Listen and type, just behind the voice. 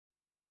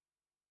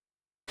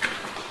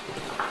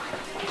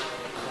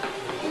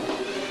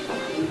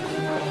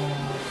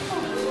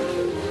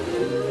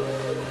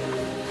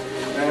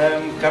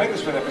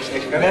καλησπέρα.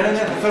 Έχει κάνει.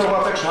 Ναι, θέλω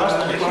να παίξω.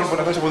 Άστα, μπορεί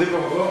να θέσει από δίπλα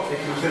από εδώ.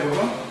 Έχει πιστεύω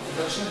εδώ.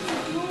 Εντάξει.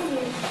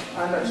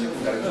 Α, εντάξει,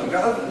 έχουν καλύτερα.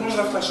 Νομίζω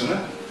να φτάσουν, ναι.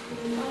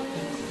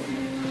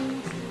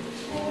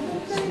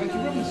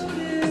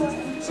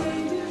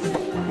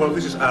 Well,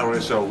 this is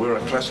RSO. We're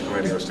a classic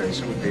radio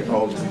station. The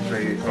old, we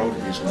play old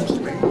music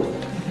mostly.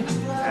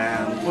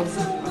 And what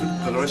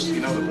the rest,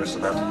 you know the rest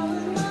about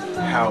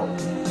how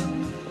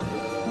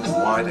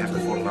Why They Have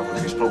to Fall in Love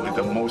With You is probably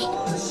the most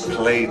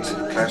played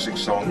classic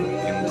song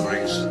in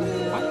Greece.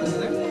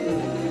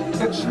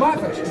 It's my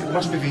version. It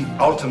must be the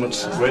ultimate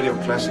radio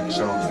classic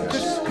song.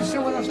 Because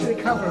someone else did a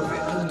cover of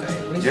it, didn't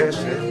they?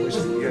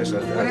 Yes,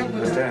 a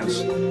dance.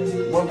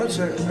 Well, that's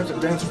a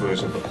dance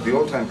version, but the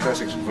all-time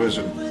classics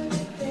version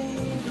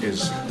is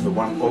the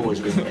one always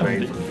being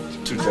played for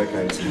 2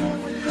 decades now.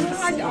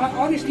 I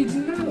honestly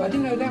didn't know. I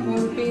didn't know that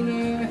one had been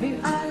a hit.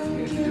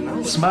 You know?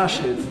 Smash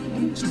it.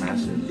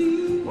 Smash it.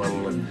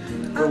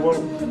 Well,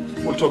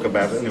 we'll talk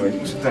about it anyway.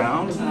 Sit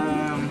down.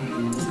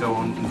 Go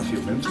on in a few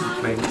minutes. We'll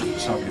play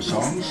some of your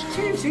songs.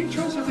 See,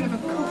 Charles, I'm going to have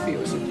a coffee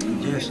or something.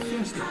 Yes.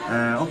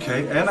 Okay.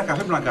 Ένα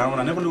καφέ που να κάνουμε,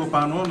 να ανέβω λίγο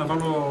πάνω, να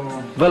βάλω...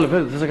 Βάλε,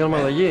 θες να κάνουμε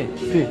αλλαγή.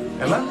 Τι.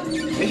 Έλα.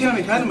 Έχει ένα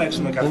μηχάνημα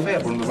έξω με καφέ,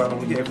 μπορούμε να το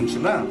βάλουμε εκεί. Έχουν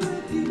ψηλά.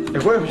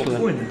 Εγώ έχω ψηλά.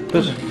 Πού είναι.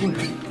 Πες.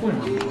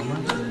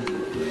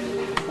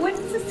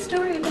 What's the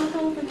story about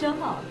all the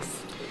dogs?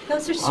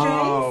 Those are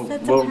strays?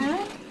 That's a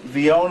pet?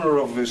 The owner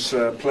of this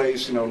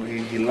place, you know,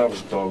 he loves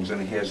dogs and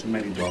he has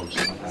many dogs.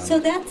 So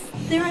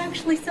they're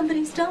actually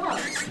somebody's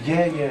dogs?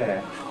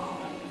 Yeah.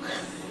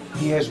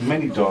 He has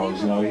many dogs,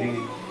 you know.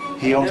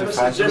 He owns a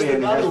factory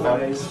and he has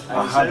about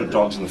 100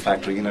 dogs in the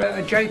factory, you know.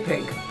 A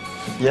JPEG?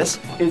 Yes.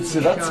 It's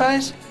that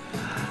size?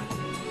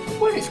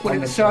 Well, it's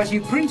whatever size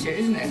you print it,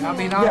 isn't it? I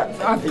mean,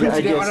 I've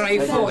printed it on an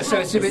A4, so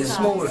it's a bit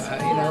smaller,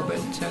 you know,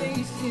 but...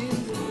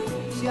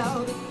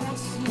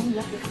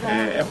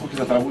 Έχω και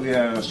τα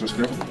τραγούδια στο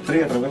σκρέπ,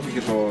 3 τραγούδια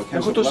και το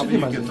Έχω το CD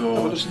μαζί.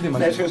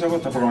 Ναι, έτσι εγώ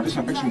θα προγραμματίσω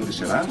να παίξουμε τη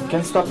σειρά.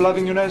 Can't Stop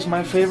Loving You Now is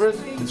my favorite.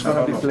 It's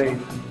gonna be played.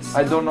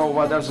 I don't know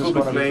what else is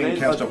gonna be played.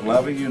 Can't Stop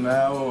Loving You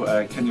Now,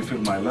 Can You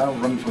Feel My Love,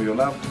 Running For Your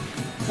Love,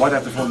 Why Do I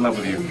Have To Fall In Love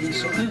With You.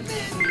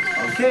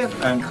 Okay,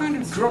 and... kind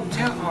of dropped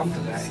out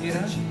after that, you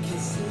know.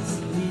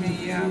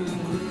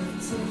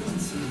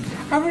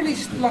 I really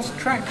lost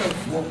track of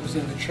what was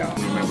in the chart.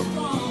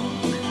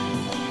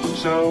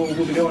 So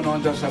we'll be going on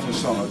just after the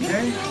song,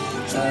 okay?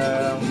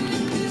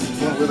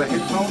 With the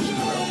headphones, is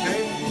that okay?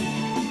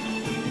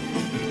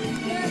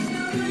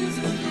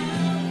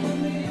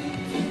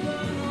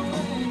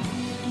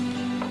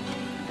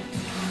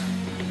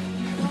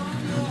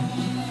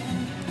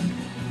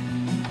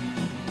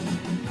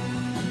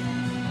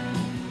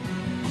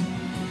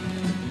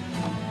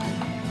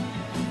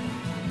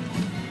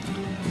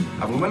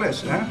 Θα βγούμε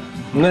λες,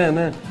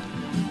 Ναι.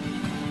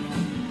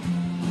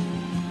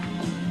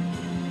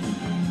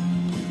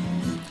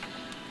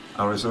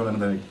 RSO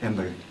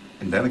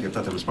 91 και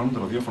 7 τέλος πάντων, το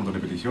ραδιόφωνο των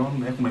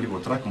επιτυχιών. Έχουμε λίγο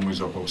τρακ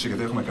νομίζω απόψε,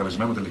 γιατί έχουμε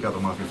καλεσμένο τελικά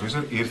τον Μάθιο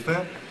Φίσερ.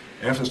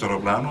 Έφτασε στο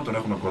αεροπλάνο, τον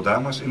έχουμε κοντά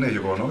μας, είναι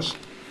γεγονός.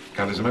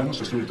 Καλεσμένος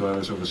στο στούντιο του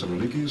RSO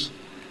Θεσσαλονίκης.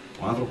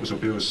 Ο άνθρωπος ο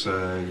οποίος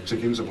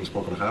ξεκίνησε από τις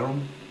Πόκρα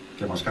Χάρων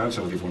και μας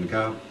χάρισε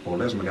ραδιοφωνικά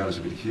πολλές μεγάλες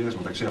επιτυχίες.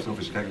 Μεταξύ αυτών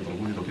φυσικά και το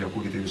τραγούδι το οποίο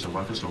ακούγεται ήδη στο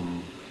βάθος, το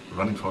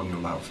Running For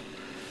Your Love.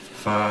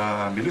 Θα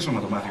μιλήσω με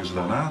τον Μάθιο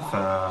ζωντανά,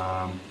 θα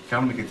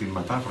κάνουμε και τη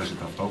μετάφραση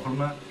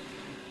ταυτόχρονα.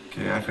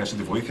 Και αν χρειαστεί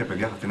τη βοήθεια,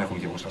 παιδιά θα την έχουν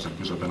και εγώ σας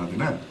ελπίζω απέναντι,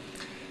 ναι.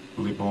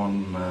 Λοιπόν,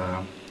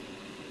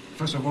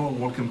 first of all,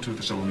 welcome to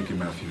Thessaloniki,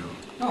 Matthew.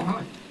 Oh,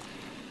 hi.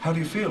 How do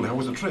you feel? How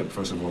was the trip,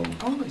 first of all?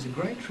 Oh, it was a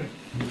great trip.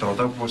 Τα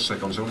ρωτάω πώς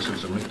καλωσόρισε στη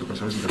Θεσσαλονίκη, το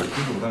καλωσόρισε στην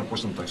Κατακτή, το ρωτάω πώς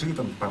ήταν το ταξίδι,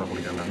 ήταν πάρα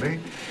πολύ καλά, λέει.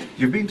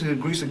 You've been to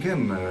Greece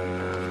again,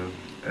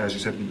 as you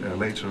said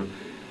later,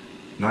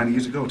 9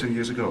 years ago, 10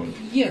 years ago.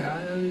 Yeah,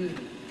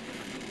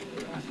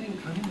 I think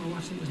it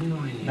was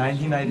 9 years.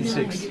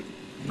 1996.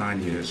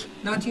 9 years.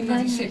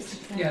 1996.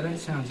 Yeah, that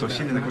sounds Το about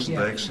right.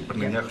 1996,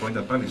 πριν 9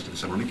 χρόνια πάλι στη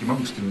Θεσσαλονίκη,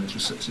 μάλλον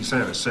στη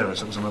Σέρες,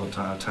 it was another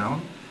town,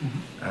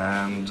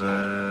 and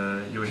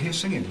you were here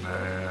singing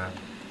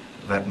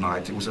that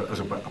night. It was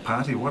a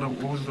party. What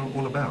was it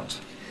all about?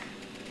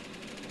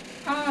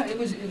 It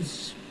was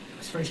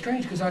very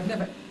strange because I'd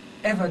never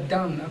ever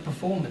done a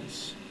performance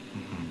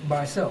by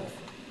myself.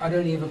 I'd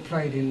only ever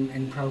played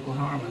in Procol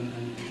Harum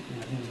and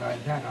things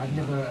like that. I'd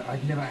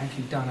never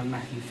actually done a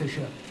Matthew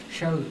Fisher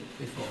show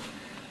before.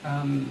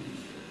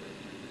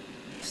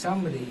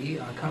 Somebody,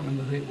 I can't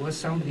remember who it was,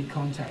 somebody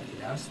contacted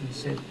us and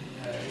said,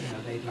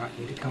 they'd like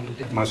me to come and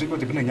do it. Μας είπε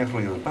ότι πριν 9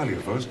 χρόνια πάλι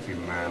εδώ στην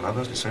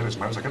Ελλάδα, στις Σέρες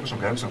μάλιστα, κάποιος τον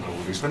κάλεσε να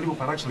τραγουδήσει. Ήταν λίγο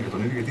παράξενο για τον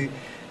ίδιο γιατί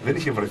δεν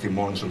είχε βρεθεί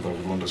μόνος του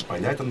τραγουδώντας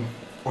παλιά. Ήταν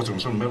ως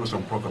γνωστόν μέλος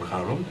των Procol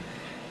Harum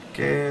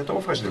και το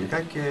αποφάσισε τελικά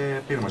και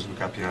πήρε μαζί του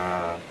κάποια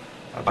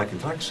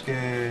backing tracks και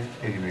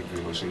έγινε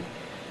εκδήλωση.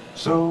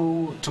 So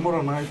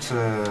tomorrow night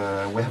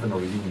we're having a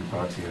reunion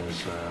party, as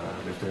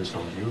Lefteris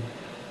told you,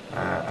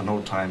 an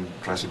old-time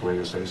classic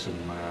radio station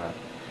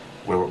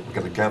where we're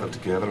going to gather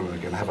together and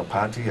we're going to have a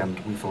party, and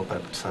we thought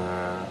that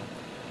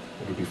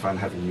it would be fun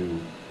having you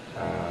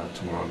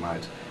tomorrow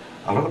night.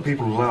 A lot of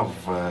people love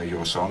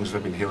your songs.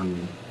 They've been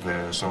hearing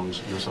your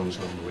songs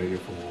on the radio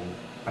for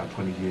about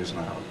 20 years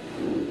now.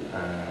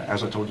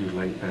 As I told you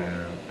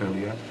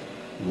earlier,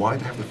 Why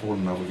Have They Fallen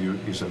in Love With You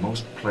is the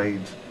most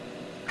played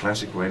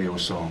classic radio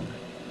song.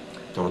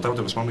 Το ρωτάω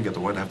τέλος πάντων για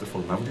το Why Have They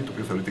Fallen in Love With You, το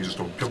οποίο θεωρείται ίσως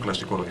το πιο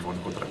κλασικό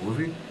ραδιοφωνικό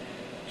τραγούδι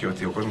και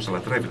ότι ο κόσμος θα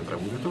λατρεύει το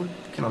τραγούδι του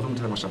και να δούμε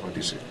τι θα μας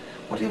απαντήσει.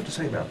 What do you have to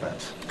say about that?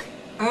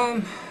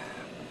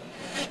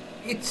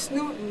 It's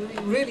not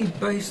really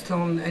based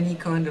on any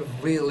kind of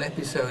real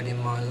episode in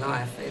my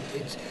life.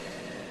 It's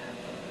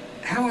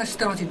how I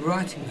started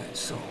writing that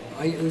song.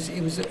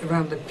 It was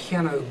around the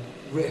piano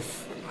riff.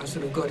 I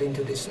sort of got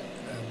into this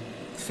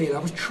feel.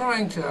 I was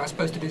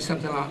supposed to do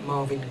something like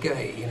Marvin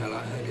Gaye, you know,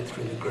 like I heard it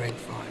through the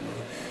grapevine.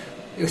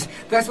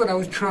 That's what I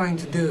was trying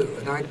to do,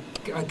 and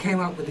I came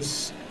up with this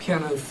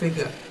piano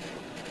figure,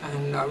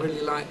 and I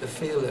really liked the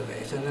feel of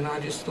it, and then I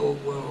just thought,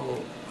 well,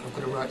 I've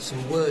got to write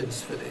some words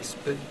for this,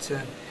 but...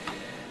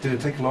 Did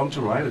it take long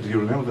to write it? Do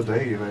you remember the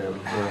day,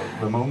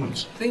 the moments?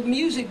 The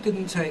music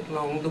didn't take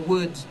long, the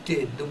words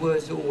did. The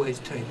words always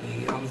take me.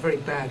 I'm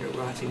very bad at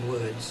writing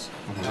words.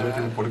 Νομίζω ότι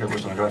είναι πολύ καλό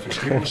στο να γράφει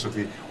στίχους, ότι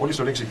όλη η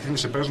ιστορία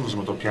ξεκίνησε παίζοντας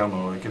με το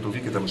πιάνο και του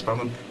βγήκε τέλος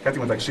πάντων κάτι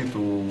μεταξύ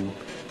του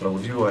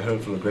τραγουδιού I Heard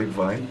Through the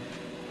Grapevine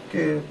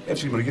και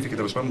έτσι δημιουργήθηκε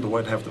τέλος πάντων το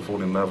Why Have They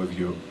Fallen in Love With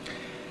You.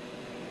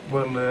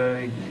 Well,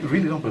 you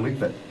really don't believe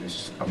that this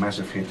is a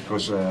massive hit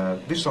because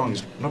this song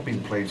is not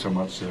being played so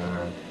much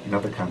in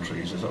other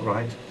countries, is that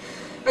right?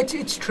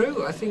 It's true.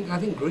 I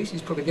think Greece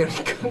is probably the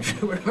only country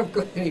where I've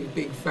got any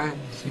big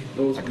fans.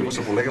 Ακριβώς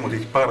αυτό που λέγαμε ότι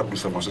έχει πάρα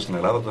πολλούς θαυμαστές στην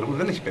Ελλάδα. Το τραγούδι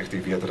δεν έχει παίχτη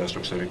ιδιαίτερα στο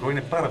εξωτερικό.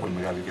 Είναι πάρα πολύ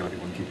μεγάλη και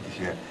ραδιοφωνική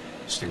επιτυχία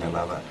στην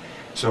Ελλάδα.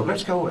 So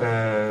let's go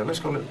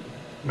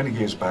many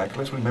years back.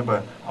 Let's remember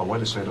A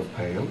Wedded Shade of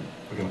Pale.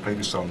 We're going to play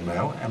this song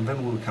now, and then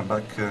we'll come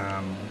back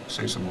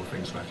say some more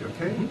things, Matthew.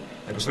 Okay?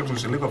 Επιστρέψουμε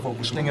σε λίγο αφού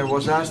ακούσουμε. Singer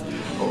was asked,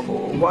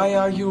 why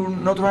are you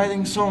not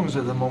writing songs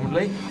at the moment?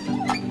 Like,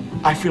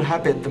 I feel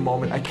happy at the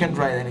moment. I can't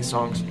write any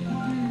songs.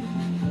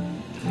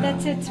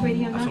 That's it,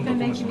 sweetie. I'm not going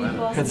to make you be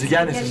boss.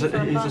 Katanakis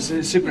is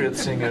a Cypriot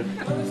singer.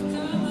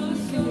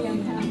 Really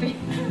unhappy.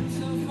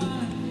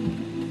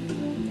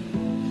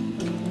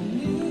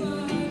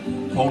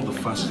 All the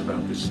fuss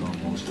about this song,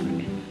 mostly.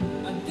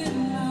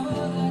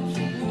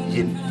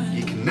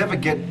 You can never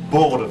get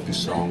bored of this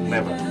song,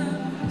 never.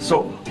 So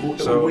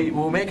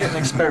we'll make an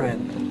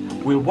experiment.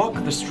 We'll walk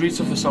the streets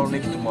of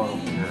Thessaloniki tomorrow,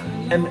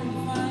 and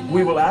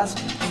we will ask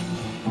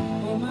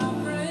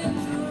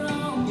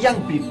young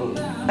people,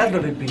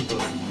 elderly people,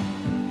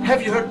 have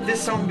you heard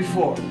this song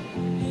before?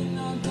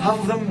 Half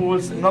of them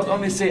will not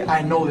only say, I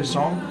know this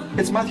song,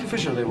 it's Matthew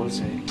Fisher, they will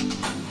say.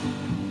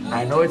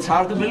 I know it's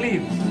hard to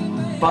believe,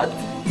 but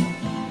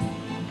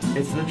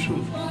it's the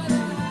truth.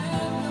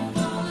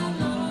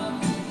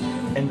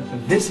 And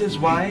this is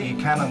why... You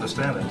can't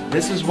understand it.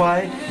 This is why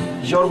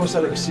Yorgos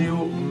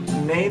Alexiou's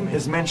name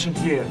is mentioned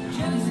here.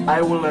 I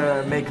will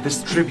make this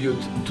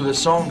tribute to the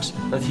songs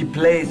that he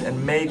played and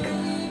made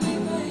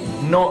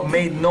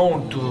known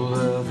to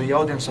the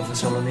audience of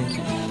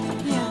Thessaloniki.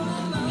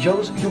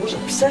 He was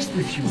obsessed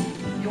with you.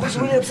 He was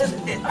really obsessed.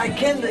 I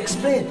can't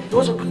explain. He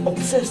was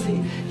obsessed.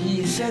 He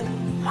said,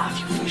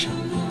 Matthew Fisher.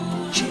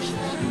 Jesus.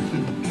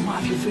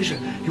 Matthew Fisher.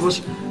 He was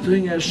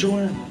doing a show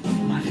and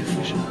Matthew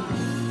Fisher.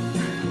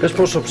 Πες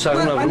πόσο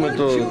ψάχνω να βρούμε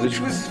το George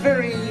δίσκο. was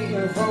very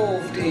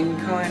involved in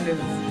kind of,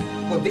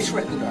 well, this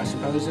record, I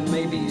suppose, and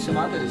maybe some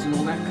others and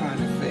all that kind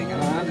of thing. And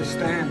I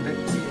understand that,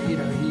 you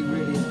know, he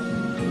really...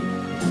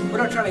 What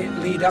I'm trying to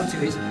lead up to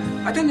is,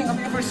 I don't think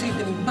I've ever received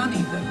any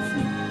money, though,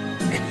 from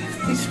any of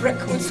these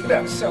records that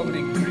I've sold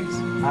in Greece.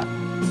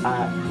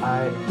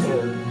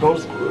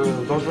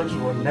 Those records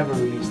were never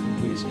released in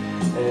Greece.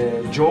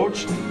 George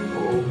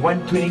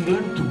went to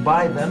England to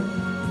buy them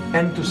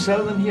and to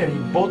sell them here. He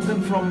bought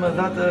them from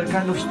that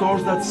kind of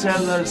stores that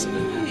sell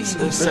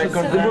second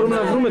hand. Δεν μπορούμε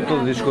να βρούμε το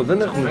δίσκο,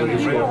 δεν έχουμε το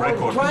δίσκο. They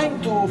were trying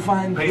to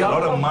find the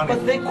album,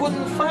 but they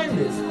couldn't find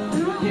it.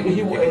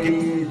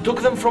 He took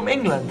them from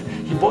England.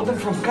 He bought them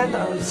from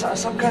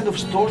some kind of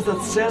stores that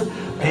sell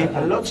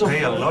lots of...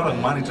 Pay a lot of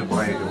money to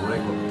buy a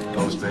record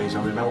those days. I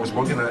remember I was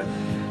working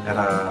at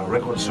a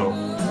record shop.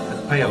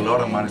 I'd pay a lot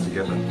of money to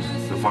get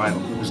the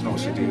vinyl. There was no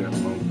CD at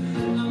the moment.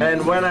 And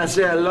when I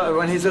say a lot,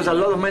 when he says a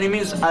lot of money,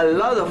 means a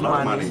lot of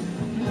money.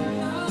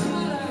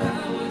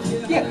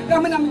 Yeah, I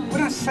mean,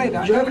 when I say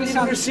that, You haven't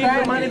even received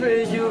the money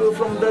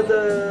from that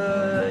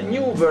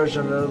new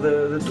version,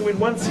 the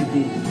 2-in-1 CD.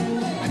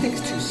 I think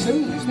it's too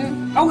soon, isn't it?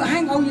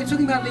 Oh, you're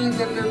talking about the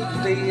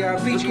VGO?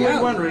 The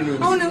 2-in-1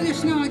 release. Oh, no, yes,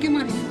 no, I get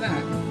money for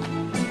that.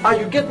 Ah,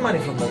 you get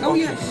money from that? Oh,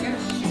 okay. yes.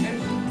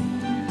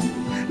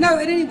 No,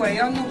 and anyway,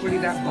 I'm not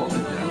really that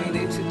bothered. I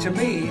mean, to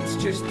me,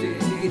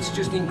 it's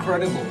just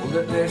incredible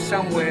that there's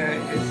somewhere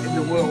in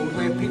the world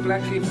where people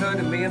actually have heard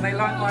of me and they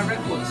like my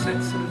records.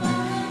 That's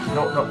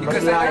No, not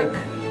like,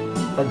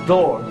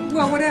 adore.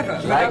 Well, whatever.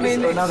 Like I mean,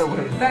 is another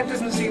way. that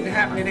doesn't seem to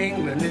happen in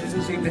England. It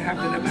doesn't seem to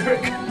happen in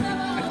America.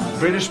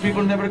 British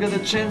people never get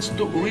a chance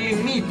to really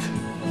meet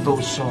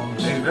those songs.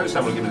 Έχεις βγάλει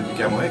στα βλογή με τη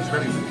δικιά μου, έχεις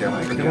βγάλει με τη δικιά μου.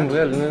 Έχουμε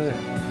βγάλει, ναι.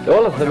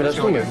 Όλα θα τα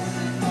μοιραστούμε.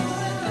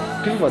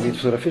 Τι φοβάται για τη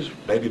φωτογραφία σου?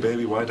 Baby,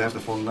 baby, why'd I have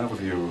to fall in love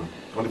with you?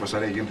 Όλη η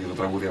Βασαρία γίνεται το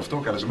τραγούδι αυτό.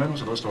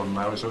 Καλεσμένος εδώ στον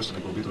RSO στην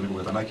εκπομπή του Νίκου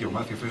Κατανάκη, ο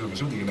Μάθιο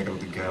Φίσο, τη γυναίκα του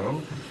την Κάρολ.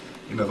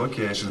 Είναι εδώ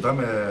και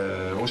συζητάμε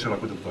όσοι όλα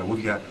ακούτε τα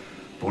τραγούδια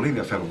πολύ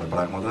ενδιαφέροντα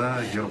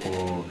πράγματα γύρω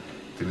από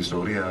την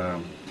ιστορία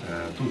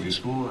του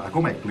δίσκου.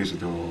 Ακόμα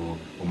εκπλήσεται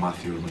ο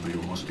Μάθιο με το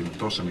γεγονός ότι είναι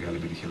τόσο μεγάλη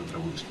επιτυχία το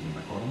τραγούδι στην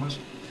χώρα μας.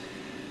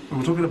 We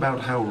were talking about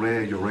how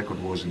rare your record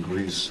was in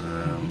Greece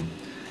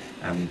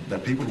and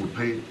that people would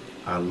pay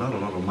a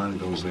lot of money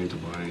those days to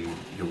buy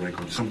your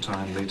record.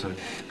 Sometime later,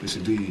 the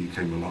CD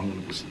came along and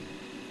it was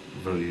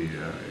a very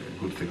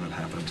good thing that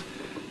happened.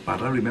 But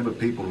I remember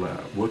people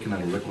working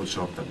at a record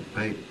shop that would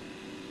pay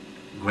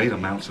great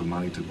amounts of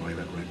money to buy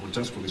that record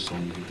just for this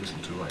song you listen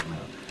to right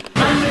now.